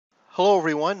Hello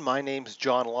everyone, my name is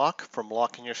John Locke from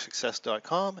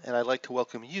LockeInYourSuccess.com, and I'd like to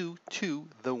welcome you to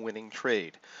The Winning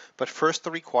Trade. But first, the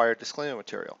required disclaimer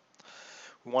material.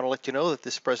 We want to let you know that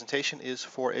this presentation is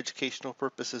for educational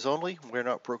purposes only. We're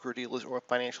not broker-dealers or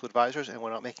financial advisors, and we're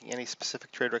not making any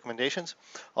specific trade recommendations.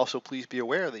 Also, please be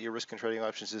aware that your risk in trading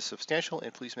options is substantial,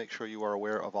 and please make sure you are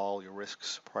aware of all your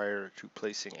risks prior to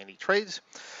placing any trades.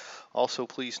 Also,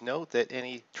 please note that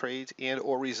any trades and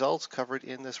or results covered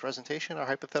in this presentation are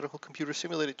hypothetical computer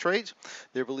simulated trades.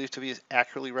 They're believed to be as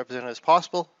accurately represented as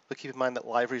possible, but keep in mind that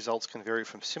live results can vary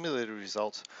from simulated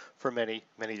results for many,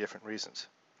 many different reasons.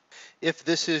 If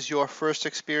this is your first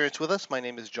experience with us, my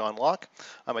name is John Locke.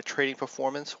 I'm a trading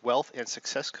performance, wealth, and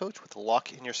success coach with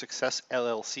Lock in Your Success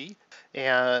LLC.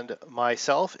 And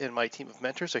myself and my team of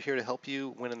mentors are here to help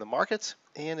you win in the markets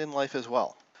and in life as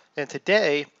well. And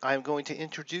today I'm going to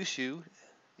introduce you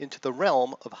into the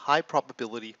realm of high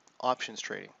probability options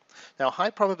trading. Now,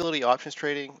 high probability options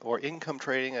trading, or income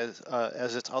trading as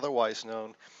it's otherwise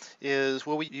known, is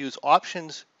where we use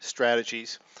options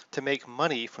strategies to make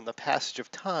money from the passage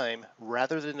of time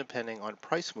rather than depending on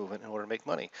price movement in order to make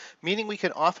money. Meaning we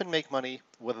can often make money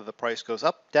whether the price goes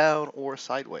up, down, or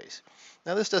sideways.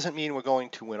 Now, this doesn't mean we're going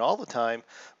to win all the time,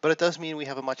 but it does mean we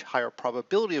have a much higher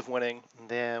probability of winning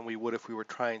than we would if we were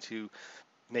trying to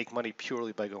make money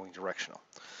purely by going directional.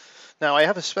 Now, I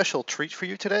have a special treat for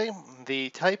you today.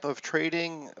 The type of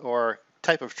trading or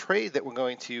type of trade that we're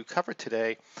going to cover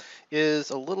today is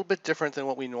a little bit different than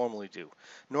what we normally do.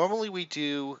 Normally we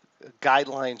do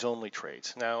guidelines only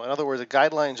trades. Now, in other words, a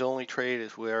guidelines only trade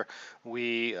is where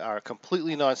we are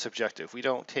completely non-subjective. We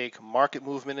don't take market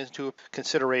movement into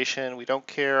consideration. We don't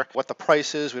care what the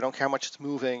price is. We don't care how much it's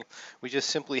moving. We just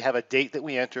simply have a date that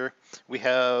we enter. We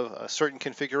have a certain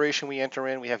configuration we enter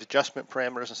in. We have adjustment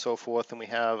parameters and so forth, and we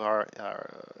have our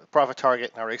profit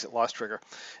target and our exit loss trigger.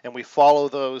 And we follow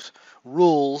those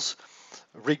rules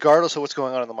regardless of what's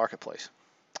going on in the marketplace.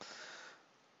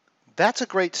 That's a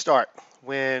great start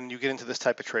when you get into this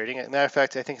type of trading. As a matter of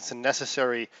fact, I think it's a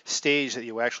necessary stage that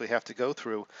you actually have to go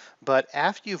through. But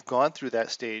after you've gone through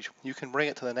that stage, you can bring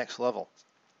it to the next level.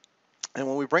 And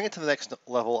when we bring it to the next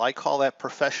level, I call that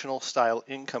professional style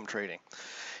income trading.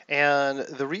 And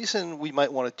the reason we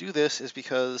might want to do this is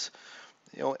because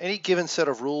any given set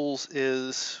of rules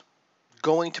is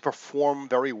going to perform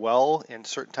very well in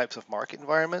certain types of market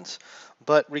environments,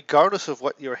 but regardless of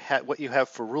what you have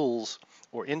for rules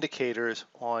or indicators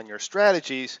on your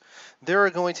strategies, there are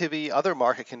going to be other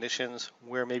market conditions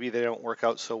where maybe they don't work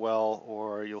out so well,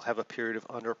 or you'll have a period of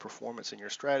underperformance in your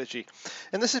strategy.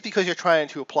 And this is because you're trying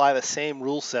to apply the same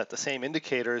rule set, the same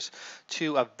indicators,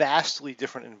 to a vastly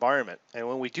different environment. And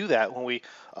when we do that, when we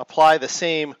apply the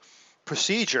same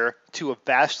procedure to a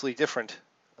vastly different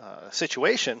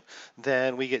situation,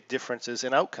 then we get differences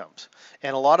in outcomes.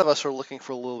 And a lot of us are looking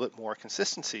for a little bit more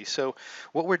consistency. So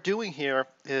what we're doing here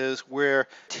is we're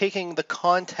taking the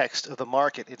context of the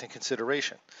market into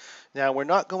consideration. Now, we're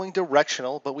not going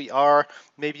directional, but we are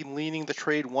maybe leaning the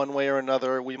trade one way or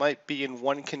another. We might be in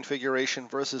one configuration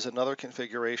versus another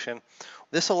configuration.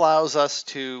 This allows us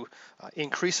to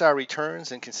increase our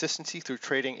returns and consistency through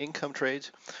trading income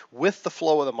trades with the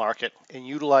flow of the market and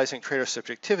utilizing trader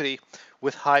subjectivity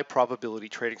with high probability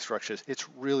trading structures. It's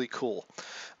really cool.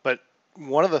 But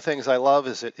one of the things I love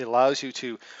is it allows you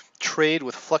to trade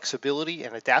with flexibility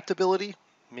and adaptability,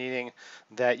 meaning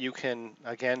that you can,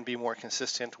 again, be more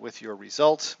consistent with your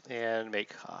results and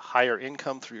make higher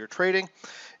income through your trading.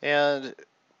 And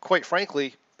quite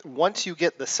frankly, once you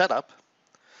get the setup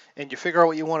and you figure out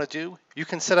what you want to do, you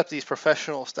can set up these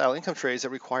professional style income trades that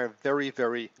require very,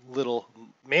 very little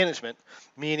management,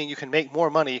 meaning you can make more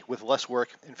money with less work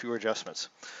and fewer adjustments.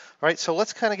 All right, so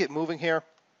let's kind of get moving here.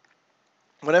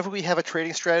 Whenever we have a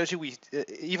trading strategy,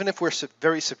 even if we're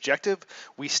very subjective,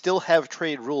 we still have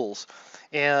trade rules.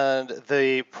 And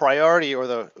the priority or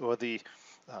the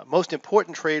most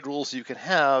important trade rules you can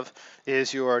have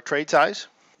is your trade size,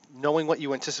 knowing what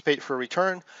you anticipate for a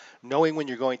return, knowing when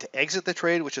you're going to exit the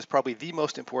trade, which is probably the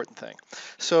most important thing.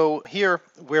 So here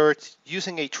we're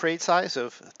using a trade size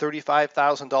of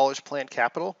 $35,000 planned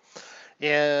capital,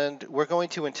 and we're going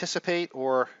to anticipate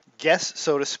or guess,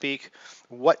 so to speak,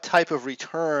 what type of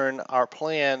return our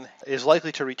plan is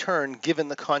likely to return given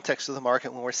the context of the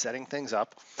market when we're setting things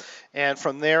up. And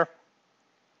from there,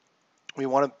 we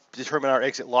want to determine our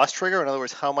exit loss trigger. In other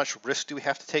words, how much risk do we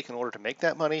have to take in order to make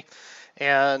that money?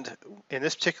 And in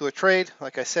this particular trade,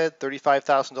 like I said,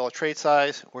 $35,000 trade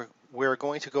size, we're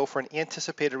going to go for an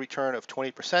anticipated return of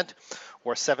 20%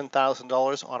 or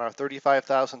 $7,000 on our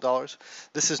 $35,000.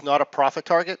 This is not a profit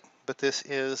target, but this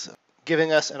is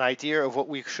giving us an idea of what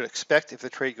we should expect if the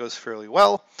trade goes fairly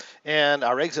well. And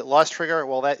our exit loss trigger,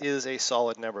 well, that is a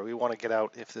solid number. We want to get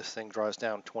out if this thing draws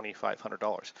down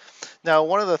 $2,500. Now,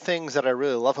 one of the things that I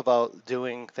really love about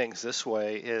doing things this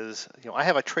way is, I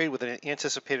have a trade with an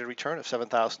anticipated return of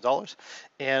 $7,000,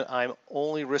 and I'm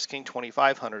only risking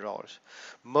 $2,500.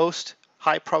 Most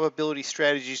high probability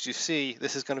strategies you see,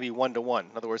 this is going to be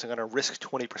 1-to-1. In other words, I'm going to risk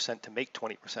 20% to make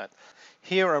 20%.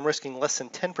 Here I'm risking less than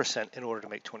 10% in order to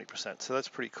make 20%, so that's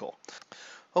pretty cool.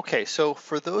 Okay, so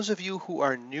for those of you who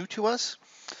are new to us,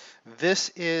 this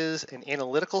is an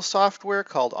analytical software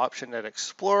called OptionNet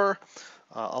Explorer.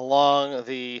 Along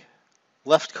the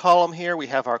left column here, we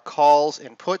have our calls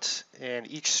and puts and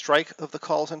each strike of the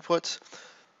calls and puts.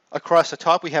 Across the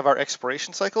top, we have our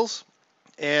expiration cycles,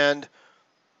 and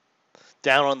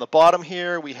down on the bottom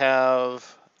here, we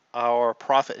have our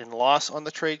profit and loss on the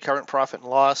trade, current profit and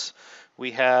loss. We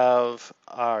have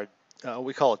our,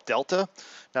 we call it delta.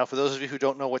 Now, for those of you who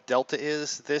don't know what delta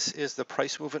is, this is the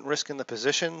price movement risk in the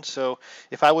position. So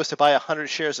if I was to buy 100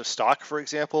 shares of stock, for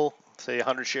example, say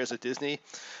 100 shares of Disney,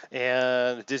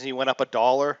 and Disney went up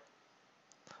 $1,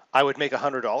 I would make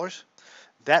 $100.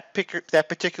 That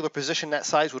particular position, that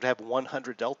size, would have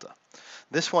 100 delta.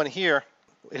 This one here,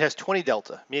 it has 20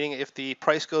 delta, meaning if the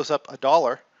price goes up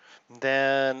 $1,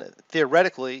 then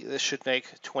theoretically this should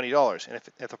make $20. And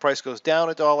if the price goes down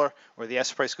 $1 or the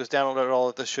S price goes down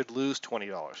 $1, this should lose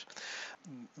 $20.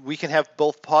 We can have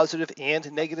both positive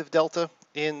and negative delta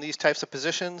in these types of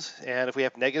positions. And if we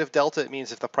have negative delta, it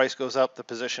means if the price goes up, the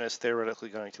position is theoretically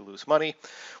going to lose money.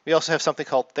 We also have something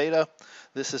called theta.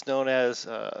 This is known as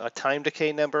a time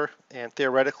decay number. And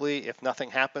theoretically, if nothing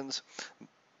happens,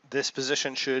 this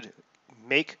position should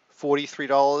make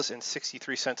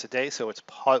 $43.63 a day, so it's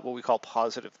what we call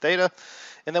positive theta.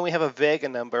 And then we have a vega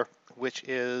number, which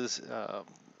is a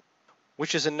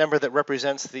number that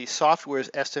represents the software's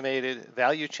estimated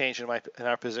value change in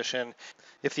our position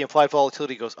if the implied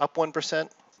volatility goes up 1%,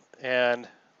 and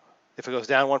if it goes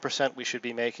down 1%, we should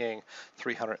be making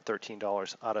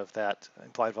 $313 out of that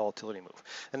implied volatility move.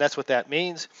 And that's what that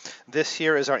means. This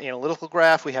here is our analytical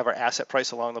graph. We have our asset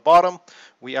price along the bottom.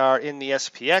 We are in the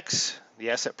SPX.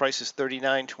 The asset price is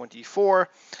 $39.24.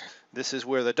 This is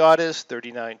where the dot is,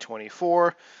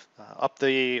 $39.24. Up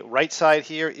the right side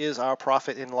here is our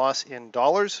profit and loss in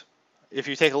dollars. If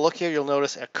you take a look here, you'll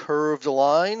notice a curved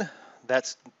line.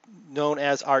 That's known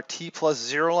as our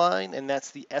T+0 line, and that's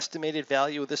the estimated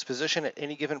value of this position at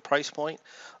any given price point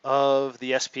of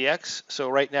the SPX. So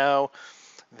right now,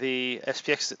 the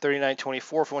SPX is at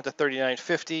 $39.24. If we went to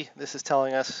 $39.50, this is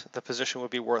telling us the position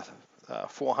would be worth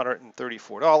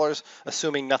 $434,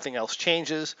 assuming nothing else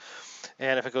changes.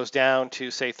 And if it goes down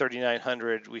to, say,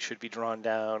 $3,900, we should be drawn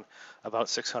down about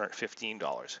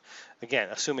 $615. Again,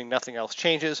 assuming nothing else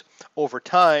changes. Over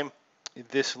time,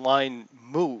 this line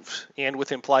moves, and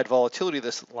with implied volatility,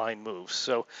 this line moves.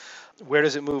 So where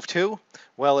does it move to?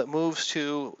 Well, it moves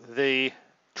to the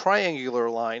triangular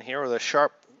line here, or the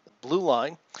sharp blue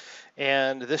line.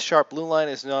 And this sharp blue line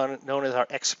is known as our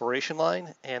expiration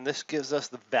line, and this gives us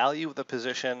the value of the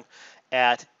position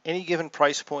at any given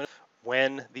price point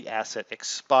when the asset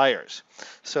expires.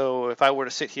 So if I were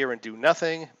to sit here and do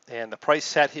nothing, and the price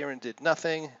sat here and did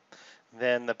nothing,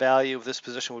 then the value of this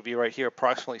position would be right here,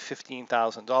 approximately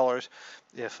 $15,000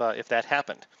 if that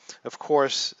happened. Of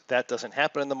course, that doesn't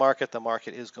happen in the market. The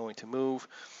market is going to move,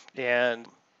 and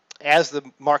as the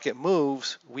market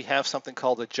moves, we have something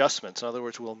called adjustments. In other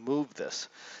words, we'll move this.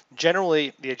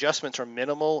 Generally, the adjustments are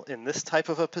minimal in this type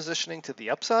of a positioning to the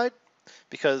upside,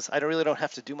 because I really don't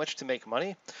have to do much to make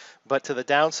money. But to the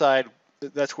downside,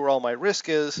 that's where all my risk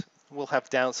is. We'll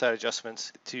have downside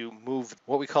adjustments to move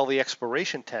what we call the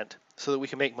expiration tent so that we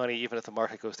can make money even if the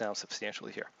market goes down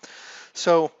substantially here.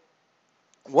 So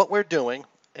what we're doing,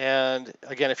 and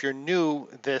again, if you're new,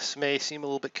 this may seem a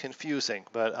little bit confusing,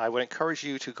 but I would encourage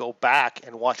you to go back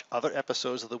and watch other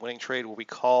episodes of The Winning Trade where we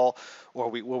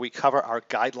cover our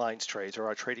guidelines trades, or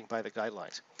our trading by the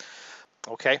guidelines.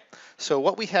 Okay, so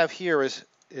what we have here is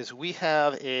we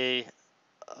have a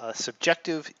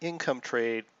subjective income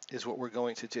trade is what we're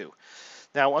going to do.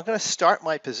 Now I'm going to start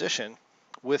my position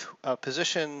with a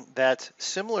position that's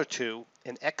similar to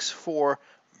an X4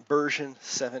 version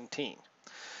 17.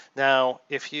 Now,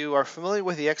 if you are familiar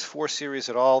with the X4 series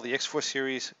at all, the X4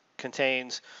 series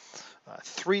contains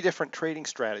 3 different trading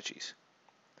strategies.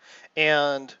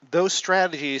 And those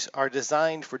strategies are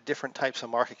designed for different types of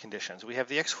market conditions. We have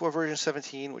the X4 version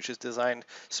 17, which is designed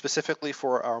specifically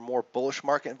for our more bullish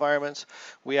market environments.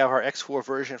 We have our X4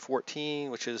 version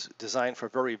 14, which is designed for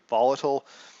very volatile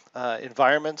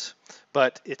environments,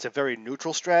 but it's a very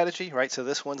neutral strategy, right? So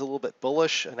this one's a little bit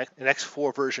bullish. An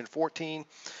X4 version 14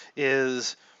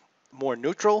 is more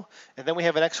neutral, and then we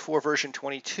have an X4 version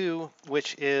 22,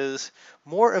 which is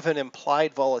more of an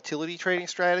implied volatility trading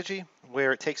strategy,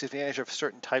 where it takes advantage of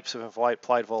certain types of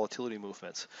implied volatility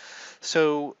movements.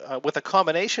 So with a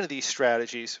combination of these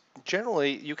strategies,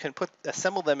 generally you can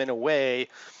assemble them in a way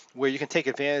where you can take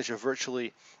advantage of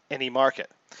virtually any market.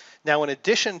 Now, in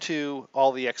addition to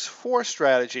all the X4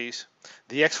 strategies,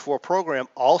 the X4 program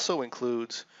also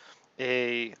includes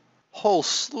a whole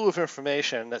slew of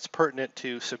information that's pertinent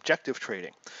to subjective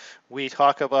trading. We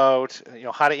talk about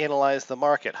how to analyze the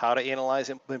market, how to analyze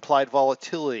implied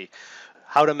volatility,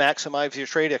 how to maximize your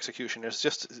trade execution.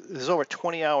 There's over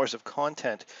 20 hours of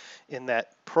content in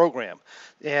that program.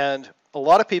 And a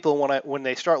lot of people, when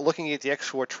they start looking at the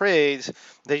X4 trades,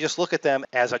 they just look at them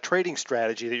as a trading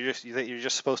strategy that you're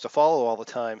just supposed to follow all the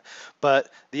time. But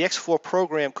the X4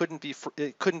 program couldn't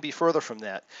be further from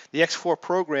that. The X4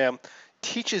 program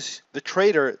teaches the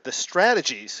trader the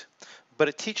strategies, but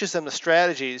it teaches them the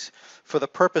strategies for the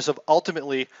purpose of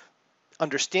ultimately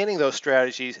understanding those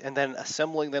strategies and then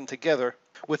assembling them together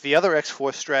with the other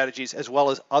X4 strategies, as well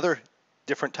as other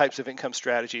different types of income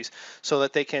strategies, so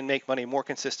that they can make money more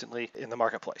consistently in the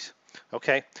marketplace.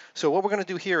 Okay, so what we're going to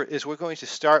do here is we're going to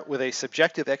start with a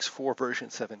subjective X4 version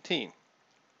 17.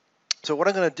 So what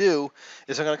I'm going to do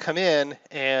is I'm going to come in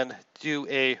and do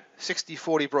a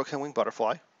 60-40 broken wing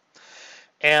butterfly.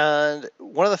 And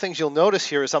one of the things you'll notice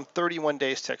here is I'm 31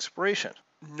 days to expiration.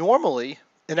 Normally,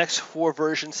 an X4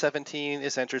 version 17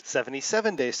 is entered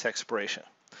 77 days to expiration.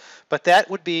 But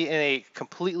that would be in a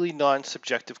completely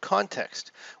non-subjective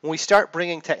context. When we start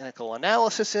bringing technical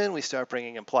analysis in, we start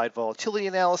bringing implied volatility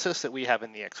analysis that we have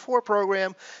in the X4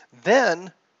 program,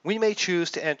 then we may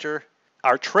choose to enter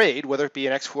our trade, whether it be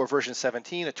an X4 version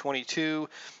 17, a 22,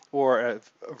 or a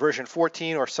version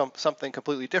 14, or something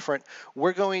completely different.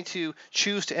 We're going to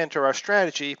choose to enter our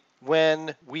strategy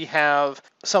when we have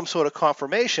some sort of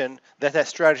confirmation that that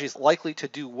strategy is likely to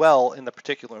do well in the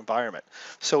particular environment.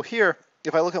 So here,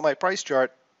 if I look at my price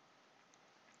chart,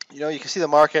 you can see the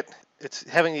market, it's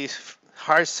having these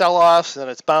hard sell-offs, and then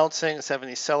it's bouncing, it's having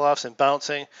these sell-offs and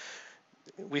bouncing.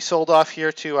 We sold off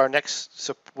here to our next,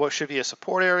 what should be a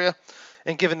support area.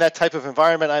 And given that type of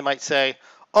environment, I might say,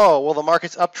 oh, well, the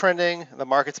market's uptrending, the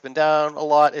market's been down a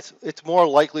lot. It's more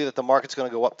likely that the market's going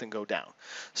to go up than go down.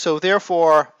 So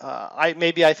therefore, I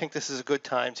think this is a good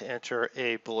time to enter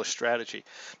a bullish strategy.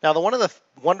 Now, one of the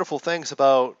wonderful things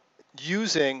about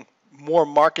using more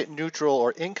market neutral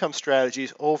or income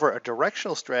strategies over a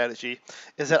directional strategy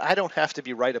is that I don't have to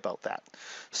be right about that.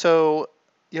 So,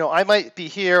 I might be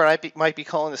here and I might be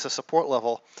calling this a support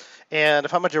level. And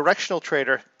if I'm a directional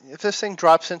trader, if this thing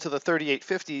drops into the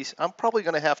 3850s, I'm probably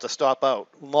going to have to stop out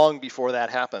long before that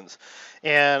happens.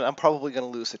 And I'm probably going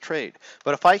to lose the trade.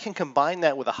 But if I can combine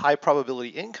that with a high probability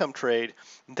income trade,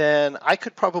 then I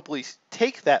could probably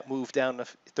take that move down to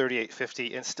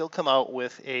 3850 and still come out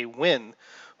with a win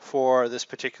for this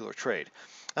particular trade.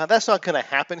 That's not going to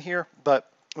happen here, but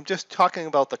I'm just talking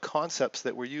about the concepts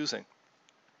that we're using.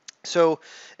 So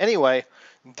anyway,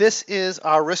 this is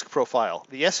our risk profile.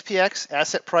 The SPX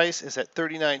asset price is at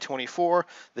 $39.24.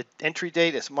 The entry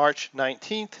date is March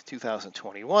 19th,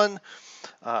 2021.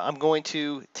 I'm going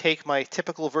to take my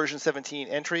typical version 17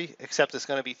 entry, except it's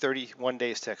going to be 31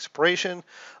 days to expiration.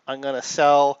 I'm going to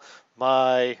sell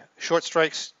my short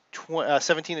strikes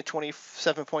 17 to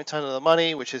 27 points under the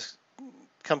money, which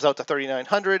comes out to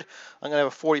 3,900. I'm going to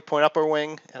have a 40-point upper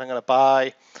wing, and I'm going to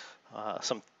buy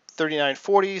some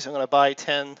 39.40s. I'm going to buy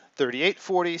 10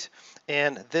 38.40s,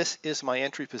 and this is my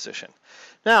entry position.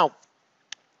 Now,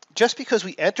 just because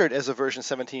we entered as a version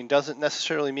 17 doesn't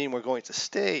necessarily mean we're going to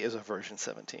stay as a version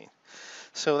 17.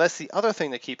 So that's the other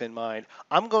thing to keep in mind.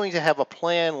 I'm going to have a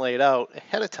plan laid out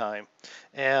ahead of time,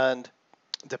 and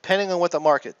depending on what the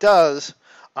market does,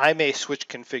 I may switch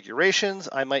configurations.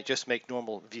 I might just make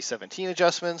normal V17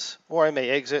 adjustments, or I may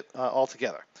exit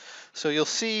altogether. So you'll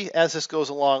see as this goes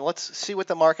along, let's see what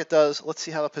the market does, let's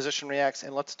see how the position reacts,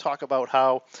 and let's talk about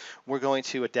how we're going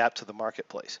to adapt to the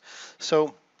marketplace.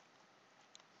 So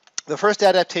the first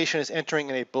adaptation is entering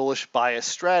in a bullish bias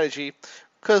strategy,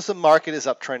 because the market is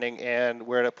uptrending and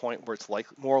we're at a point where it's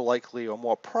more likely or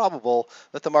more probable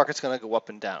that the market's going to go up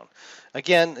and down.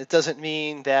 Again, it doesn't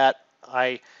mean that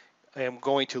I am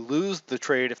going to lose the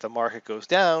trade if the market goes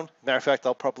down. Matter of fact,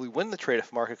 I'll probably win the trade if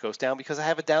the market goes down because I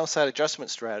have a downside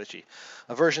adjustment strategy.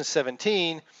 A version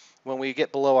 17, when we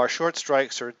get below our short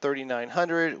strikes or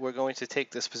 3,900, we're going to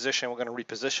take this position, we're going to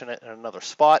reposition it in another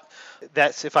spot.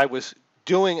 That's if I was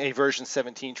doing a version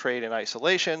 17 trade in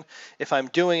isolation. If I'm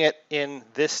doing it in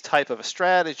this type of a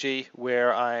strategy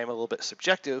where I'm a little bit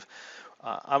subjective,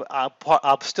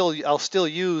 I'll still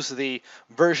use the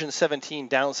version 17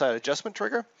 downside adjustment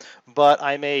trigger, but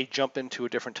I may jump into a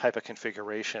different type of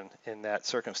configuration in that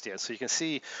circumstance. So you can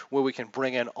see where we can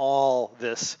bring in all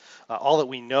this, all that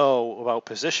we know about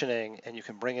positioning, and you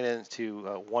can bring it into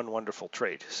one wonderful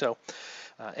trade. So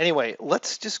anyway,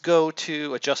 let's just go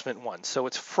to adjustment 1. So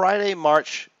it's Friday,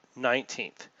 March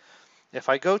 19th. If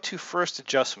I go to first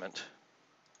adjustment,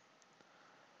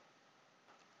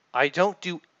 I don't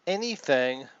do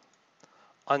anything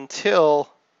until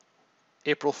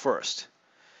April 1st.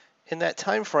 In that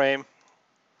time frame,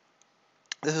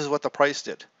 this is what the price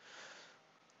did.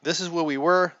 This is where we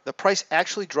were. The price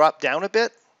actually dropped down a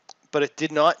bit, but it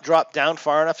did not drop down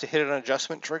far enough to hit an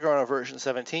adjustment trigger on a version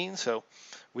 17, so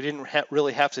we didn't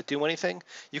really have to do anything.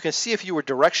 You can see if you were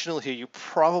directional here, you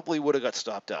probably would have got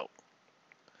stopped out.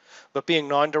 But being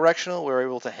non-directional, we were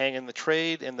able to hang in the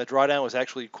trade, and the drawdown was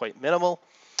actually quite minimal.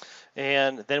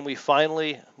 And then we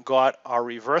finally got our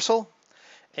reversal.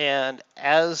 And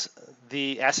as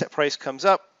the asset price comes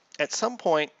up, at some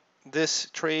point, this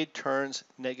trade turns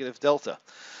negative delta.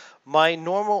 My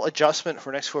normal adjustment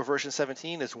for Next 4 version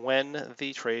 17 is when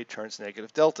the trade turns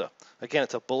negative delta. Again,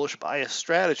 it's a bullish bias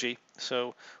strategy,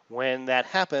 so when that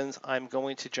happens, I'm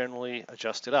going to generally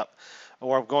adjust it up.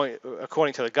 Or I'm going,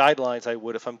 according to the guidelines, I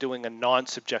would if I'm doing a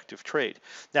non-subjective trade.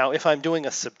 Now, if I'm doing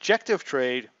a subjective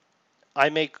trade, I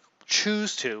may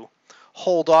choose to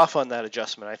hold off on that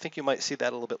adjustment. I think you might see that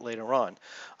a little bit later on.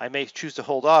 I may choose to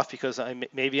hold off because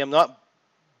maybe I'm not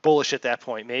bullish at that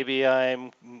point. Maybe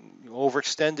I'm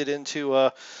overextended into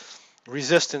a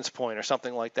resistance point or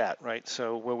something like that, right?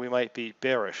 So where we might be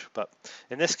bearish. But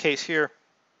in this case here,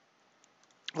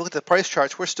 look at the price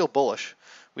charts. We're still bullish.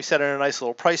 We set in a nice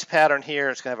little price pattern here.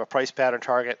 It's going to have a price pattern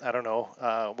target, I don't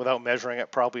know, without measuring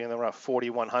it, probably in around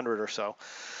 4,100 or so.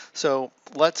 So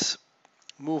let's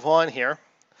move on here.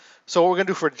 So what we're going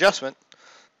to do for adjustment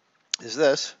is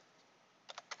this,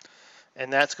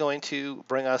 and that's going to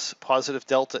bring us positive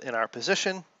delta in our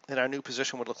position, and our new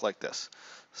position would look like this.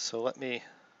 So let me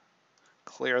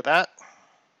clear that,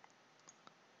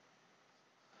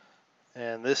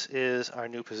 and this is our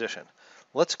new position.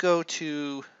 Let's go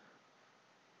to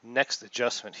next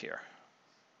adjustment here.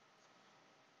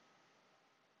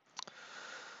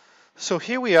 So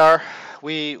here we are.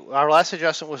 Our last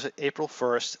adjustment was April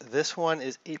 1st. This one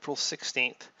is April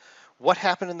 16th. What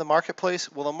happened in the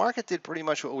marketplace? Well, the market did pretty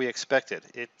much what we expected.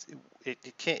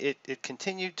 It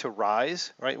continued to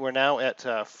rise, right? We're now at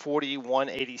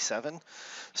 41.87.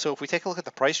 So if we take a look at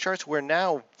the price charts, we're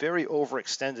now very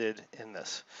overextended in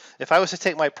this. If I was to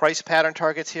take my price pattern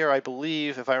targets here, I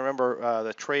believe, if I remember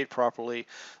the trade properly,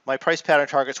 my price pattern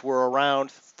targets were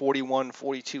around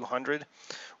 4,200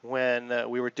 when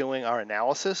we were doing our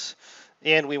analysis.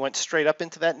 And we went straight up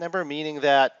into that number, meaning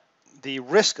that the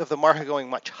risk of the market going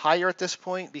much higher at this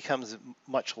point becomes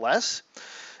much less,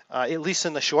 at least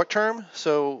in the short term.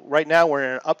 So right now we're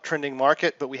in an uptrending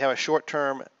market, but we have a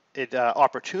short-term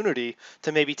opportunity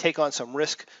to maybe take on some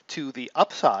risk to the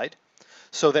upside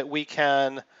so that we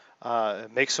can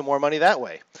make some more money that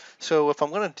way. So if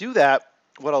I'm going to do that,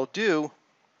 what I'll do,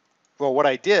 well, what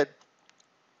I did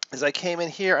is I came in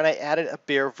here and I added a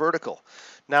bear vertical.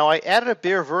 Now I added a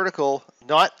bear vertical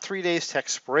not 3 days to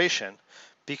expiration,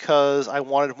 because I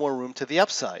wanted more room to the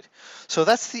upside. So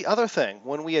that's the other thing.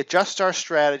 When we adjust our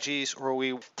strategies or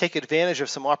we take advantage of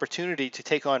some opportunity to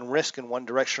take on risk in one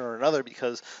direction or another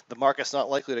because the market's not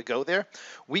likely to go there,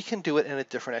 we can do it in a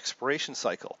different expiration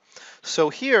cycle. So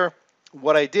here,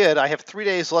 what I did, I have 3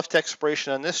 days left to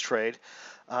expiration on this trade.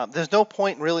 There's no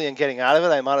point really in getting out of it.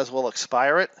 I might as well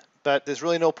expire it, but there's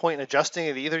really no point in adjusting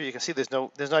it either. You can see there's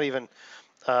not even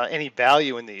any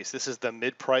value in these. This is the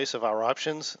mid price of our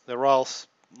options. They're all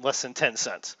less than 10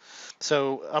 cents.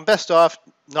 So I'm best off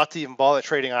not to even bother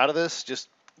trading out of this. Just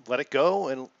let it go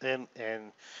and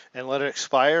let it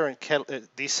expire and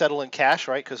desettle in cash,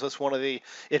 right? Because that's one of the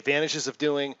advantages of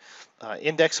doing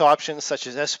index options such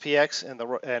as SPX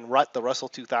and RUT, the Russell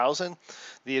 2000.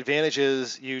 The advantage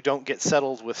is you don't get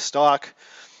settled with stock.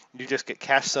 You just get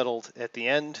cash settled at the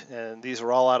end, and these are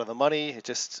all out of the money.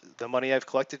 The money I've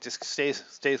collected just stays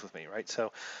with me, right?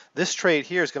 So this trade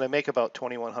here is going to make about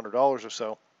 $2,100 or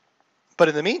so. But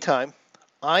in the meantime,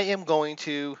 I am going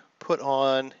to put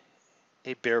on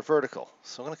a bear vertical.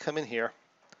 So I'm going to come in here,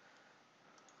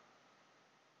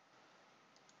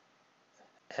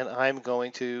 and I'm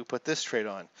going to put this trade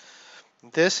on.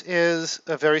 This is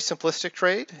a very simplistic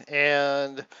trade,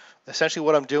 and essentially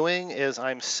what I'm doing is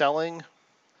I'm selling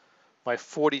my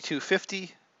 42.50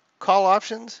 call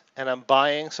options and I'm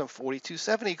buying some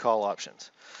 4270 call options.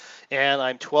 And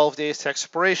I'm 12 days to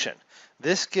expiration.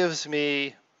 This gives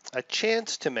me a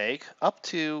chance to make up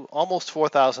to almost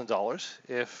 $4,000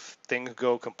 if things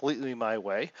go completely my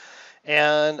way.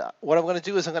 And what I'm going to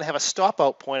do is I'm going to have a stop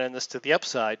out point on this to the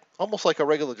upside, almost like a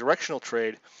regular directional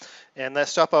trade. And that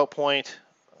stop out point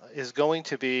is going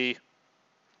to be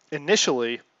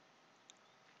initially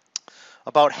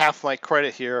about half my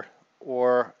credit here,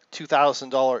 or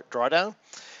 $2,000 drawdown.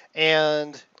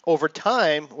 And over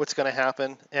time, what's going to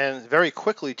happen, and very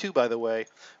quickly too, by the way,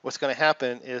 what's going to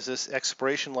happen is this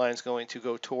expiration line is going to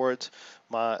go towards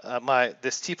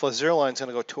this T+0 line is going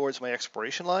to go towards my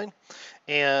expiration line,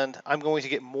 and I'm going to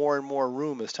get more and more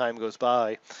room as time goes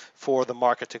by for the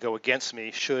market to go against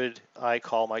me should I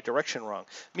call my direction wrong.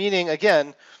 Meaning,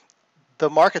 again, the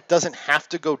market doesn't have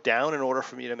to go down in order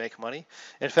for me to make money.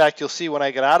 In fact, you'll see when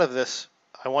I get out of this,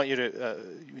 I want you to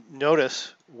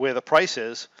notice where the price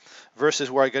is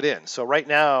versus where I got in. So right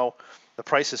now, the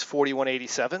price is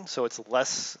 41.87, so it's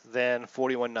less than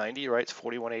 41.90, right? It's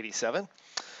 41.87.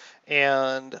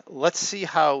 And let's see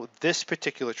how this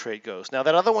particular trade goes. Now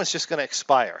that other one's just going to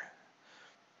expire.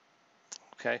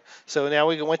 Okay, so now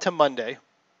we went to Monday.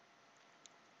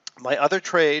 My other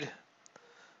trade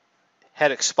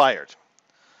had expired.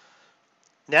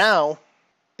 Now,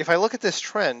 if I look at this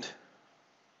trend,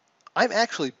 I'm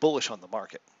actually bullish on the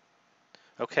market.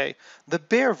 Okay, the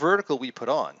bear vertical we put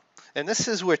on, and this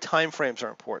is where time frames are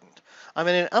important. I'm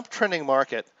in an uptrending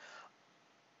market.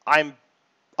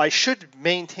 I should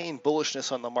maintain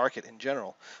bullishness on the market in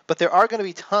general, but there are going to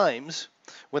be times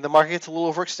when the market gets a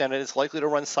little overextended. It's likely to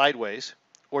run sideways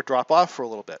or drop off for a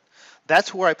little bit.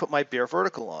 That's where I put my bear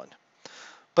vertical on.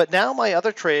 But now my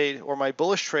other trade, or my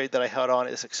bullish trade that I had on,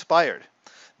 is expired.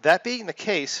 That being the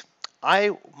case,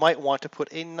 I might want to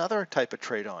put another type of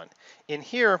trade on. In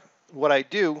here, what I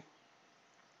do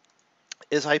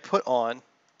is I put on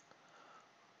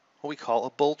what we call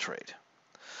a bull trade.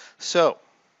 So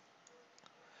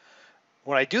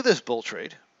when I do this bull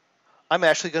trade, I'm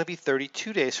actually going to be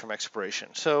 32 days from expiration.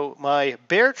 So my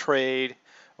bear trade,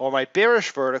 or my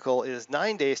bearish vertical, is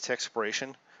 9 days to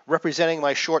expiration, representing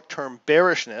my short-term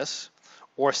bearishness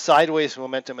or sideways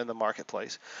momentum in the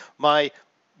marketplace. My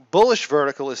bullish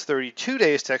vertical is 32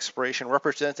 days to expiration,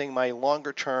 representing my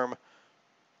longer-term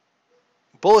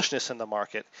bullishness in the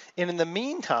market. And in the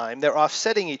meantime, they're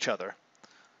offsetting each other.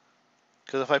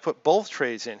 Because if I put both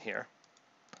trades in here,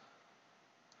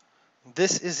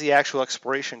 this is the actual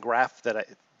expiration graph that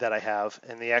I have,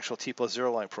 and the actual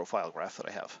T+0 line profile graph that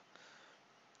I have.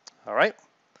 All right.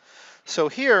 So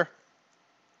here,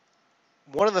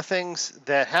 one of the things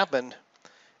that happened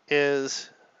is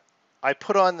I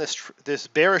put on this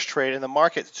bearish trade, and the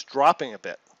market's dropping a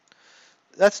bit.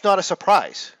 That's not a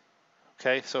surprise.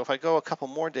 Okay, so if I go a couple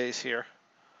more days here,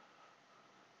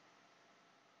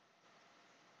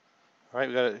 all right,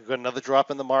 we got another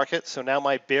drop in the market. So now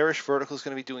my bearish vertical is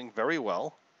going to be doing very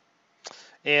well,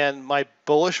 and my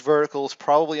bullish vertical is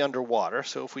probably underwater.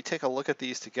 So if we take a look at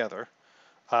these together,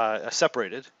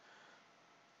 separated.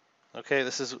 Okay,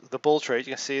 this is the bull trade.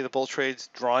 You can see the bull trade's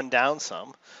drawn down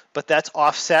some, but that's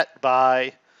offset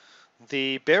by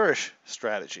the bearish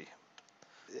strategy.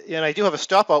 And I do have a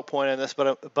stop out point on this,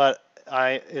 but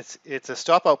it's a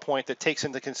stop out point that takes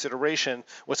into consideration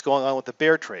what's going on with the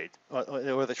bear trade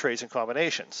or the trades in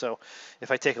combination. So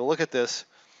if I take a look at this,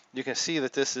 you can see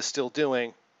that this is still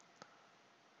doing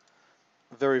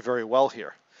very, very well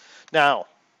here. Now,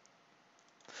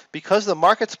 because the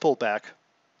market's pulled back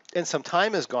and some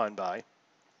time has gone by,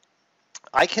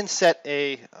 I can set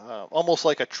a almost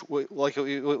like what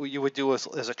you would do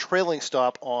as a trailing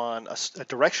stop on a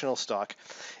directional stock,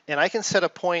 and I can set a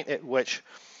point at which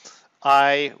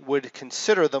I would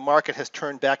consider the market has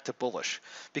turned back to bullish,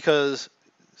 because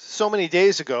so many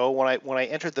days ago when I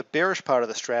entered the bearish part of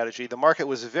the strategy, the market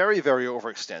was very, very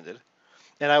overextended,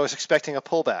 and I was expecting a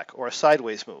pullback or a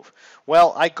sideways move.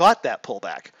 Well, I got that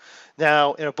pullback.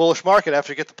 Now, in a bullish market,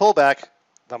 after you get the pullback,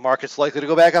 the market's likely to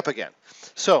go back up again.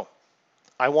 So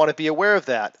I want to be aware of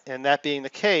that, and that being the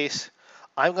case,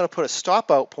 I'm going to put a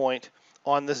stop out point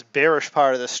on this bearish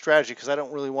part of this strategy because I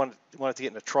don't really want it to get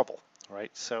into trouble, right?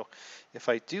 So if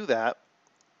I do that,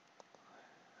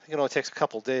 I think it only takes a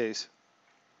couple days,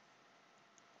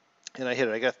 and I hit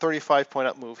it. I got a 35-point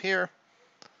up move here.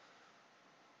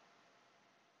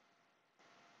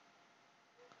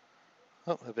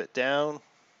 Oh, a bit down.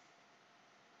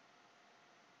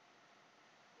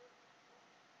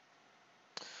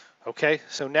 Okay,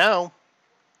 so now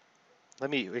let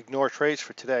me ignore trades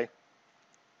for today.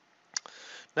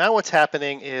 Now what's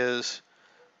happening is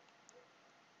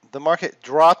the market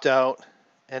dropped out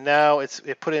and now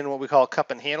it put in what we call a cup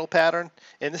and handle pattern,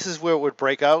 and this is where it would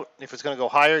break out. If it's going to go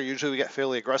higher, usually we get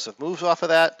fairly aggressive moves off of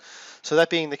that. So that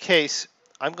being the case,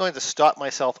 I'm going to stop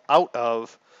myself out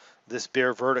of this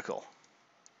bear vertical,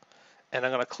 and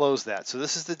I'm going to close that. So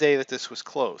this is the day that this was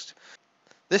closed.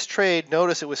 This trade,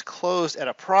 notice it was closed at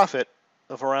a profit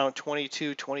of around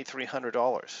 $2,200,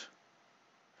 $2,300.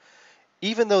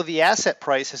 Even though the asset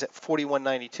price is at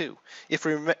 $41.92.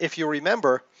 If you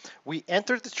remember, we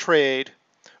entered the trade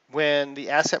when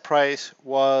the asset price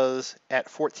was at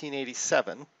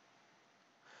 $14.87,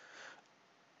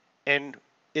 and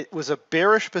it was a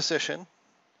bearish position,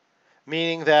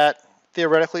 meaning that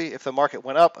theoretically, if the market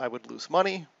went up, I would lose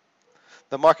money.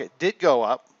 The market did go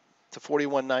up to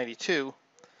 $41.92,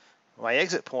 my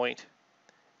exit point,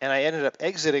 and I ended up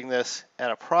exiting this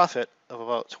at a profit of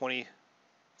about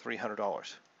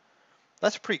 $2,300.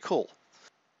 That's pretty cool.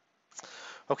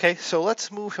 Okay, so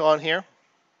let's move on here.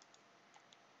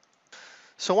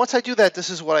 So once I do that, this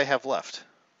is what I have left.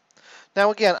 Now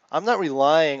again, I'm not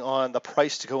relying on the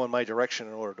price to go in my direction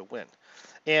in order to win.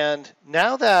 And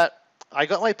now that I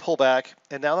got my pullback,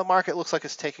 and now the market looks like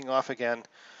it's taking off again,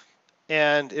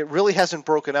 and it really hasn't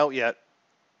broken out yet,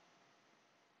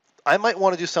 I might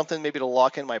want to do something maybe to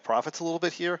lock in my profits a little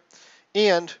bit here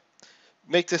and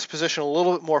make this position a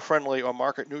little bit more friendly or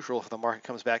market neutral if the market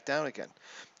comes back down again.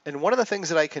 And one of the things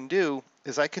that I can do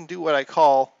is I can do what I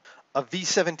call a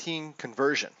V17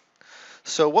 conversion.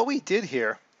 So what we did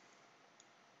here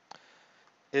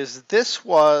is this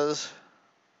was,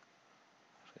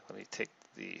 let me take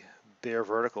the bear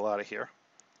vertical out of here.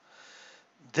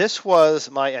 This was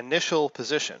my initial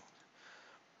position,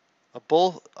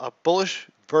 a bullish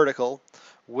vertical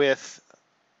with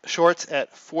shorts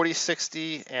at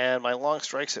 40.60 and my long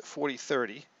strikes at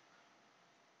 40.30.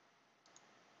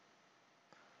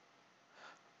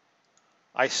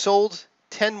 I sold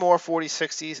 10 more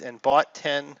 40.60s and bought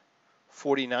 10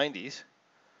 40.90s,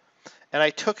 and I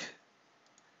took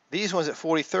these ones at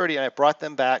 40.30 and I brought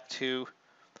them back to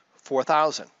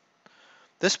 4,000.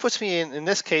 This puts me in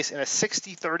this case, in a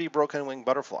 60-30 broken wing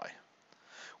butterfly,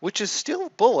 which is still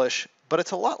bullish, but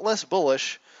it's a lot less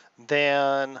bullish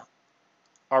than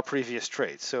our previous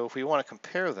trades. So if we want to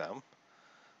compare them,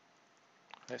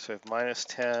 okay, so I have minus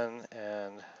 10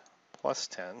 and plus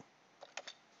 10.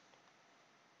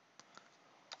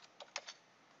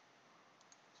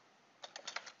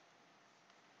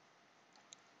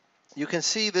 You can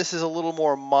see this is a little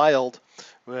more mild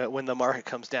when the market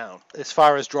comes down, as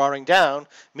far as drawing down,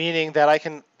 meaning that I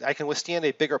can withstand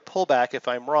a bigger pullback if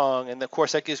I'm wrong, and of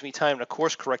course that gives me time to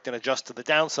course correct and adjust to the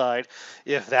downside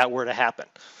if that were to happen.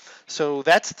 So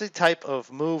that's the type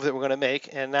of move that we're going to make,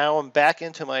 and now I'm back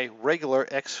into my regular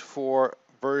X4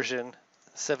 version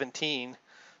 17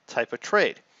 type of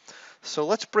trade. So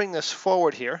let's bring this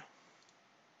forward here.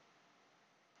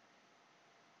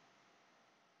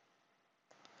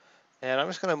 And I'm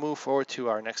just going to move forward to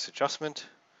our next adjustment.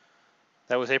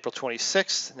 That was April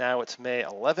 26th. Now it's May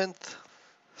 11th.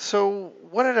 So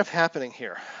what ended up happening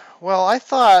here? Well, I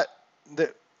thought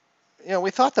that, we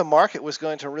thought the market was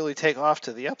going to really take off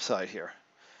to the upside here.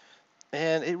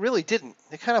 And it really didn't.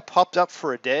 It kind of popped up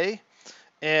for a day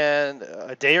and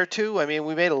a day or two. I mean,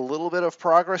 we made a little bit of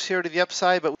progress here to the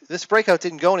upside, but this breakout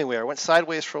didn't go anywhere. It went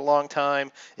sideways for a long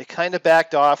time. It kind of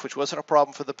backed off, which wasn't a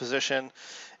problem for the position.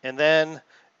 And then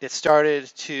it started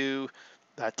to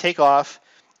take off,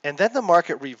 and then the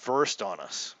market reversed on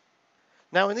us.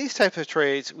 Now, in these types of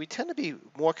trades, we tend to be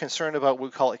more concerned about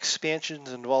what we call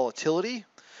expansions and volatility,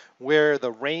 where the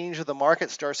range of the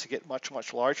market starts to get much,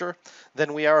 much larger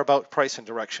than we are about price and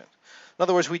direction. In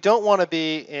other words, we don't want to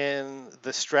be in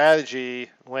the strategy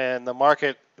when the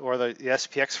market or the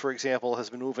SPX, for example, has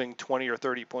been moving 20 or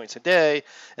 30 points a day,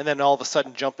 and then all of a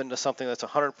sudden jump into something that's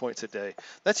 100 points a day.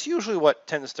 That's usually what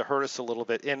tends to hurt us a little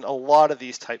bit in a lot of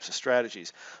these types of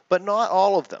strategies, but not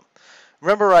all of them.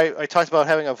 Remember, I talked about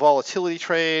having a volatility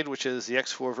trade, which is the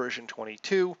X4 version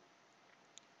 22.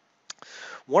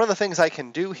 One of the things I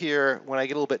can do here when I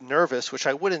get a little bit nervous, which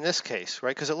I would in this case,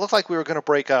 right, because it looked like we were going to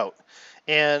break out,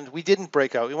 and we didn't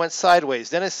break out. We went sideways.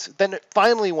 Then it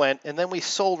finally went, and then we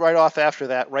sold right off after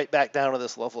that, right back down to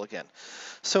this level again.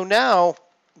 So now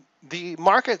the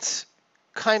market's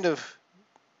kind of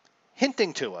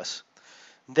hinting to us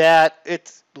that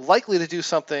it's likely to do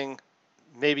something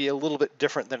maybe a little bit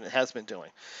different than it has been doing.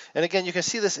 And again, you can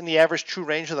see this in the average true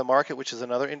range of the market, which is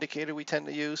another indicator we tend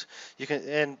to use. You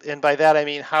can, and by that I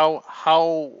mean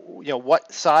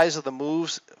what size of the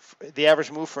moves, the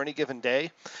average move for any given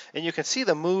day. And you can see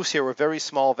the moves here were very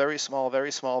small, very small,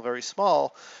 very small, very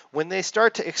small. When they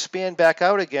start to expand back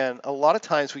out again, a lot of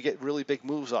times we get really big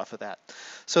moves off of that.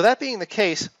 So that being the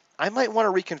case, I might want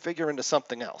to reconfigure into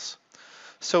something else.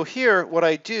 So here, what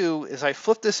I do is I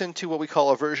flip this into what we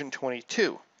call a version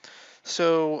 22.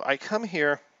 So I come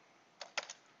here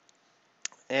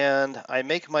and I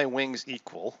make my wings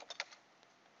equal.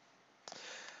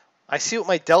 I see what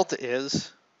my delta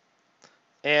is,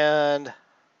 and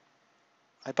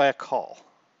I buy a call.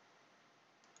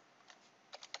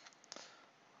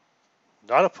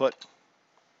 Not a put,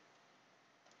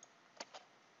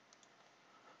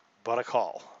 but a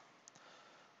call.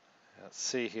 Let's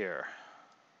see here.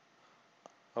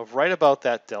 Of right about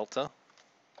that delta.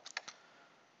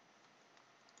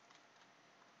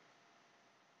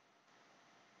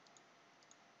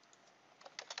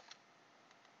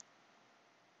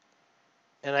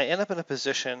 And I end up in a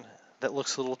position that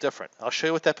looks a little different. I'll show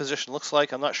you what that position looks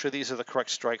like. I'm not sure these are the correct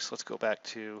strikes. Let's go back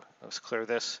to, let's clear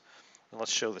this, and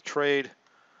let's show the trade.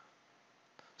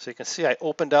 So you can see I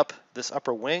opened up this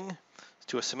upper wing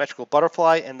to a symmetrical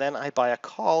butterfly, and then I buy a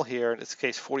call here, in this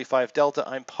case 45 delta.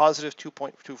 I'm positive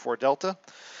 2.24 delta.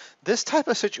 This type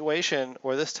of situation,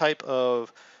 or this type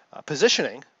of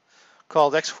positioning,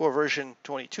 called X4 version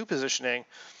 22 positioning,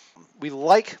 we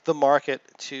like the market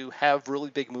to have really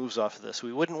big moves off of this.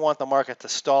 We wouldn't want the market to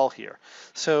stall here.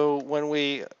 So when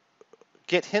we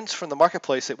get hints from the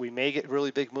marketplace that we may get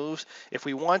really big moves, if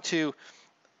we want to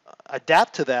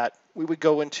adapt to that, we would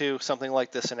go into something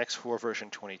like this in X4 version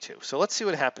 22. So let's see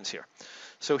what happens here.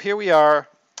 So here we are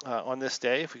on this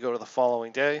day. If we go to the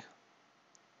following day,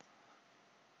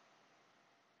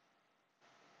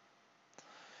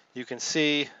 you can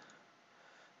see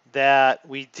that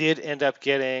we did end up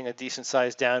getting a decent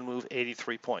sized down move,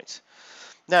 83 points.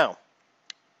 Now,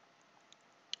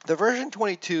 the version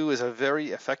 22 is a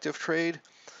very effective trade,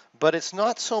 but it's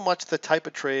not so much the type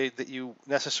of trade that you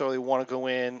necessarily want to go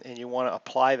in and you want to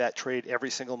apply that trade every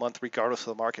single month regardless of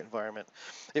the market environment.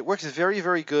 It works very,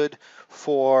 very good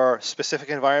for specific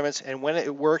environments, and when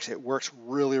it works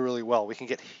really, really well. We can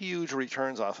get huge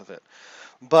returns off of it.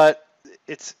 But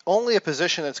it's only a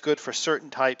position that's good for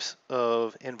certain types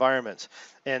of environments,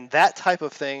 and that type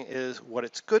of thing is what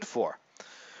it's good for.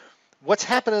 What's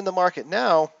happened in the market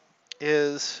now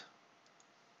is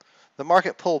the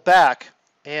market pulled back,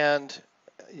 and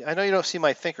I know you don't see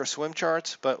my Thinkorswim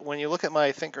charts, but when you look at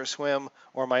my Thinkorswim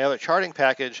or my other charting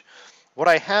package, what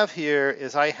I have here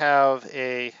is I have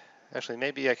a, actually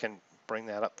maybe I can bring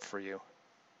that up for you.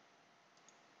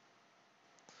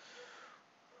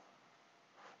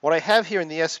 What I have here in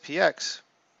the SPX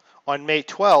on May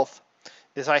 12th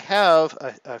is I have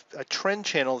a trend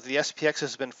channel that the SPX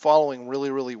has been following really,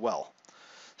 really well.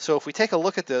 So if we take a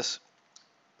look at this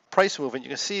price movement, you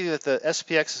can see that the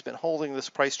SPX has been holding this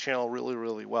price channel really,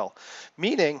 really well.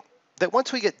 Meaning that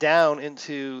once we get down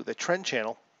into the trend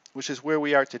channel, which is where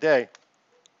we are today,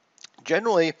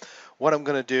 generally what I'm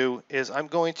going to do is I'm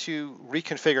going to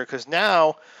reconfigure, because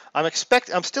now I'm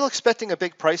still expecting a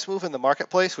big price move in the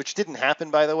marketplace, which didn't happen,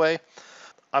 by the way.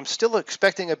 I'm still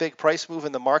expecting a big price move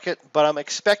in the market, but I'm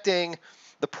expecting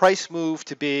the price move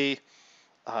to be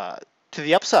to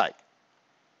the upside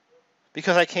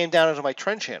because I came down into my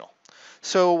trend channel.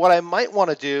 So what I might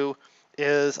want to do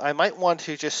is I might want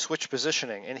to just switch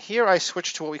positioning. And here I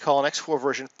switch to what we call an X4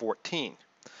 version 14.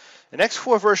 An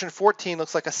X4 version 14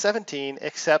 looks like a 17,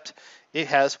 except it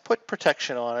has put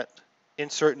protection on it in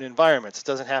certain environments. It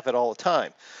doesn't have it all the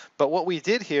time. But what we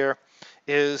did here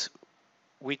is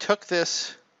we took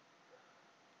this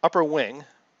upper wing,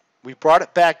 we brought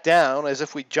it back down as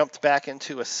if we jumped back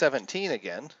into a 17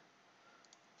 again.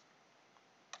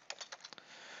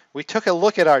 We took a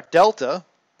look at our delta.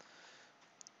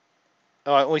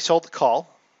 We sold the call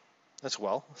as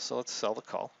well, so let's sell the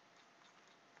call.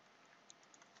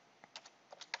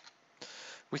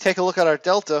 We take a look at our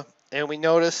delta and we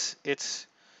notice it's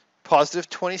positive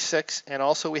 26, and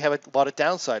also we have a lot of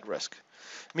downside risk.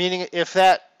 Meaning if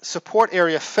that support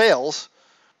area fails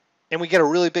and we get a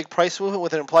really big price movement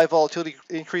with an implied volatility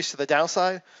increase to the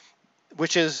downside,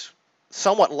 which is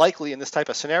somewhat likely in this type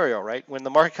of scenario, right? When the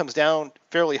market comes down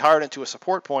fairly hard into a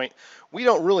support point, we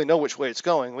don't really know which way it's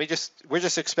going. We're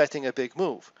just expecting a big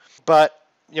move. But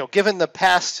given the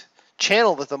past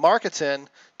channel that the market's in,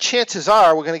 chances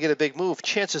are we're going to get a big move.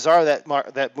 Chances are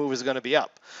that move is going to be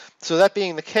up. So that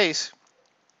being the case,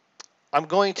 I'm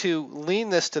going to lean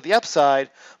this to the upside,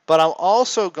 but I'm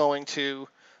also going to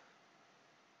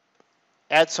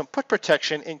add some put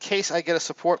protection in case I get a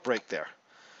support break there.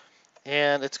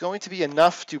 And it's going to be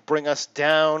enough to bring us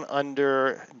down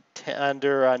under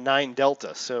 9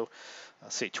 delta. So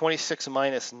let's see, 26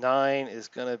 minus 9 is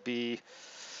going to be,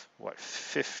 what,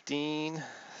 15?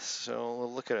 So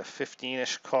we'll look at a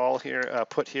 15-ish call here,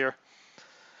 put here.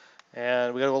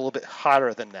 And we got to go a little bit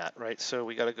hotter than that, right? So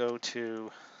we got to go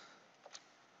to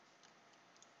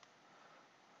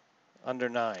under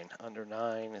 9. Under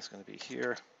 9 is going to be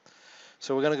here.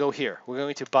 So we're going to go here. We're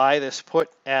going to buy this put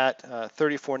at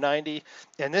 34.90,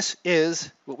 and this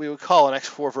is what we would call an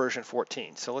X4 version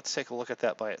 14. So let's take a look at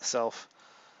that by itself.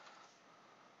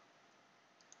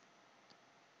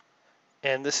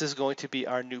 And this is going to be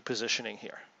our new positioning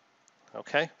here.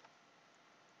 Okay?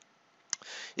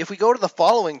 If we go to the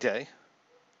following day,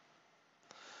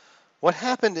 what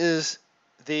happened is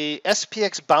the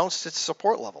SPX bounced its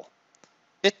support level.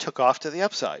 It took off to the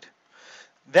upside.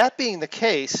 That being the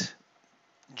case,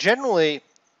 generally,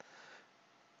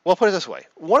 well, put it this way.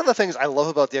 One of the things I love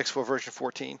about the X4 version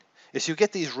 14 is you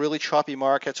get these really choppy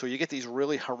markets or you get these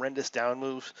really horrendous down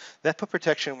moves. That put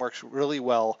protection works really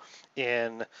well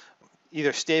in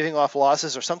either staving off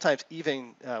losses or sometimes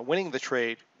even winning the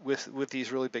trade with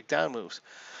these really big down moves.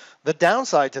 The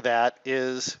downside to that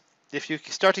is if you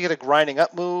start to get a grinding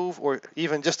up move or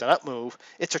even just an up move,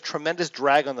 it's a tremendous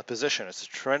drag on the position. It's a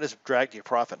tremendous drag to your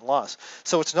profit and loss.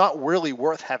 So it's not really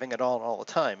worth having it on all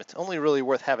the time. It's only really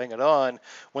worth having it on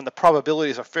when the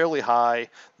probabilities are fairly high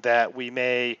that we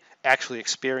may actually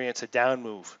experience a down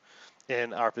move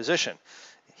in our position.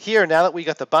 Here, now that we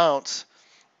got the bounce,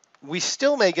 we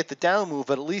still may get the down move,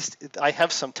 but at least I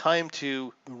have some time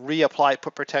to reapply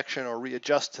put protection or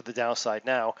readjust to the downside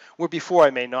now, where before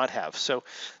I may not have. So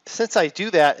since I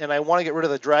do that and I want to get rid of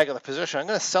the drag of the position, I'm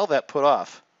going to sell that put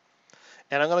off.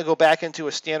 And I'm going to go back into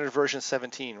a standard version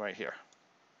 17 right here.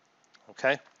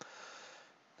 Okay?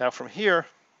 Now from here,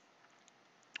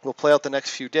 we'll play out the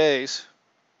next few days.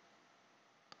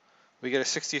 We get a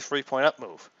 63-point up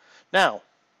move. Now,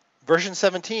 version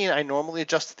 17, I normally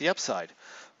adjust to the upside.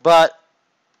 But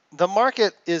the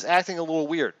market is acting a little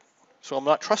weird, so I'm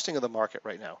not trusting of the market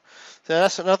right now. So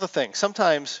that's another thing.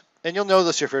 Sometimes, and you'll know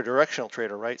this if you're a directional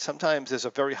trader, right? Sometimes there's a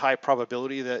very high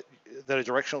probability that a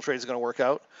directional trade is going to work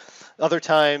out. Other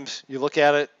times, you look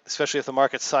at it, especially if the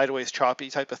market's sideways,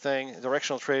 choppy type of thing.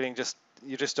 Directional trading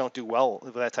you just don't do well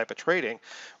with that type of trading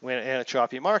when in a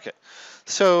choppy market.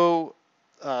 So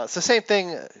it's the same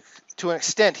thing to an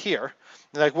extent here.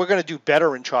 Like we're going to do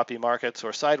better in choppy markets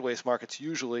or sideways markets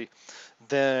usually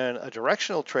than a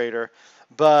directional trader,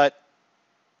 but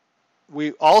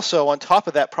we also, on top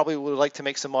of that, probably would like to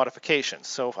make some modifications.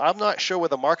 So if I'm not sure where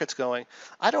the market's going,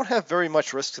 I don't have very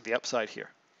much risk to the upside here.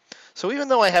 So even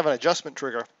though I have an adjustment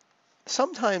trigger,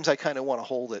 sometimes I kind of want to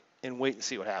hold it and wait and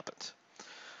see what happens.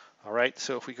 All right,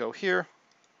 so if we go here,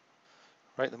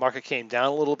 right, the market came down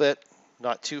a little bit,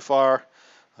 not too far.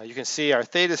 You can see our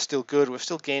theta is still good.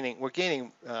 We're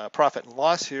gaining profit and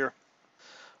loss here,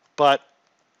 but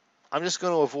I'm just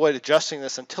going to avoid adjusting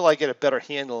this until I get a better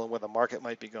handle on where the market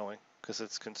might be going because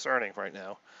it's concerning right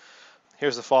now.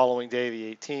 Here's the following day,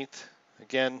 the 18th.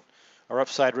 Again, our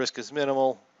upside risk is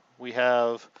minimal. We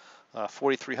have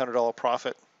 $4,300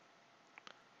 profit.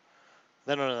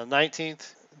 Then on the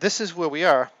 19th, this is where we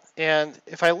are. And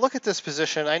if I look at this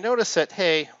position, I notice that,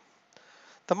 hey,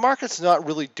 the market's not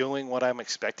really doing what I'm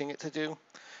expecting it to do,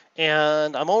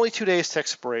 and I'm only 2 days to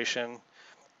expiration.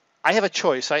 I have a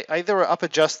choice. I either up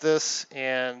adjust this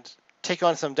and take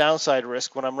on some downside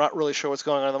risk when I'm not really sure what's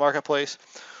going on in the marketplace,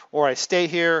 or I stay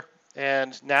here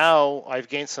and now I've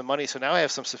gained some money, so now I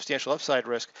have some substantial upside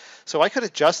risk. So I could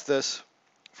adjust this,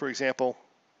 for example,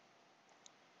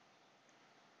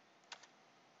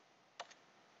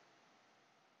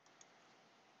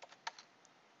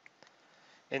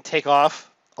 and take off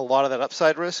a lot of that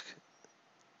upside risk.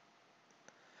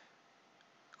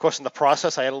 Of course, in the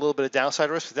process, I had a little bit of downside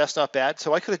risk, but that's not bad.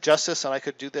 So I could adjust this and I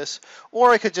could do this,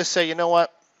 or I could just say, you know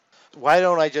what? Why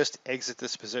don't I just exit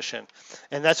this position?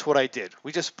 And that's what I did.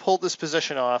 We just pulled this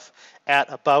position off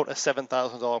at about a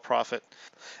 $7,000 profit.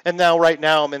 And now, right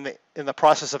now, I'm in the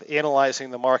process of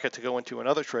analyzing the market to go into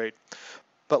another trade.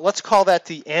 But let's call that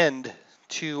the end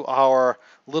to our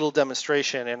little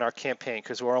demonstration in our campaign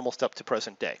because we're almost up to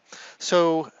present day.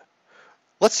 So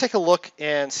let's take a look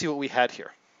and see what we had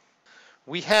here.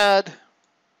 We had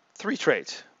 3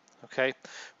 trades, okay?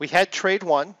 We had trade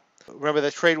 1. Remember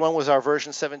that trade 1 was our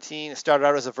version 17. It started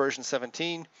out as a version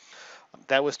 17.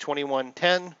 That was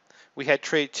 21.10. We had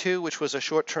trade 2, which was a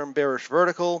short-term bearish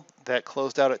vertical that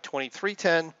closed out at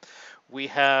 23.10. We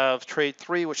have trade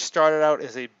 3, which started out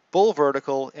as a bull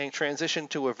vertical and transitioned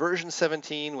to a version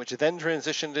 17, which then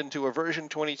transitioned into a version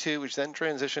 22, which then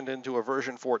transitioned into a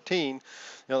version 14. You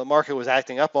know, the market was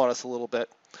acting up on us a little bit.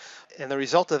 And the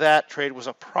result of that trade was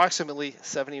approximately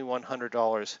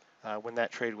 $7,100 when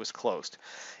that trade was closed.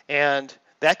 And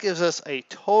that gives us a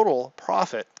total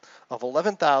profit of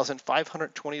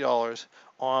 $11,520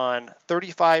 on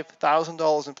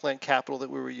 $35,000 in planned capital that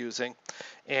we were using,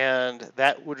 and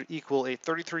that would equal a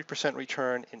 33%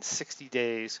 return in 60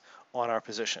 days on our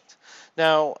positions.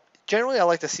 Now, generally, I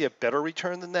like to see a better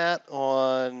return than that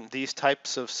on these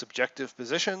types of subjective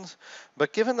positions,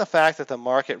 but given the fact that the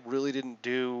market really didn't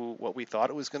do what we thought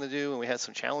it was going to do, and we had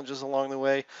some challenges along the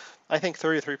way, I think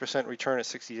 33% return at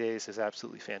 60 days is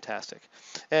absolutely fantastic.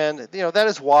 And that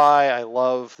is why I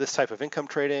love this type of income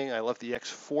trading. I love the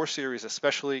X4 series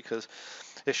especially because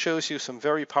it shows you some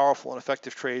very powerful and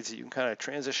effective trades that you can kind of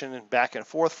transition back and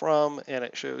forth from, and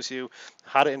it shows you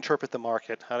how to interpret the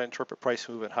market, how to interpret price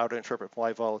movement, how to interpret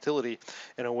live volatility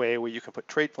in a way where you can put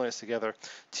trade plans together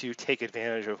to take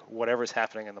advantage of whatever's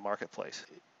happening in the marketplace.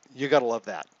 You got to love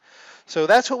that. So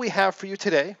that's what we have for you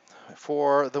today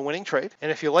for the winning trade.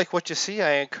 And if you like what you see,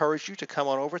 I encourage you to come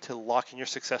on over to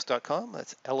LockinYourSuccess.com.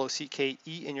 That's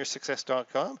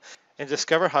LOCKEInYourSuccess.com, and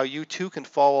discover how you too can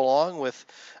follow along with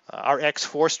our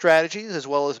X4 strategies, as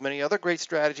well as many other great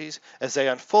strategies as they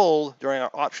unfold during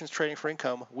our Options Trading for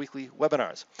Income weekly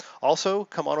webinars. Also,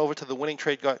 come on over to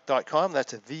thewinningtrade.com.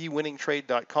 That's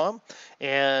thewinningtrade.com,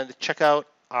 and check out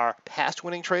our past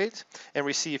winning trades and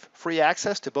receive free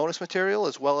access to bonus material,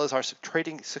 as well as our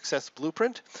trading success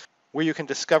blueprint, where you can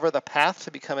discover the path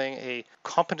to becoming a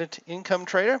competent income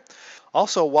trader.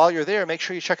 Also, while you're there, make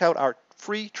sure you check out our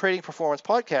free Trading Performance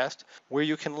podcast, where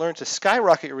you can learn to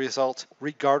skyrocket your results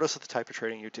regardless of the type of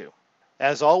trading you do.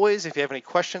 As always, if you have any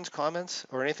questions, comments,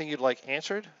 or anything you'd like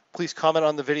answered, please comment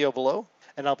on the video below,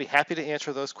 and I'll be happy to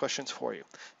answer those questions for you.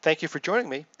 Thank you for joining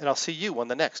me, and I'll see you on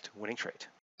the next winning trade.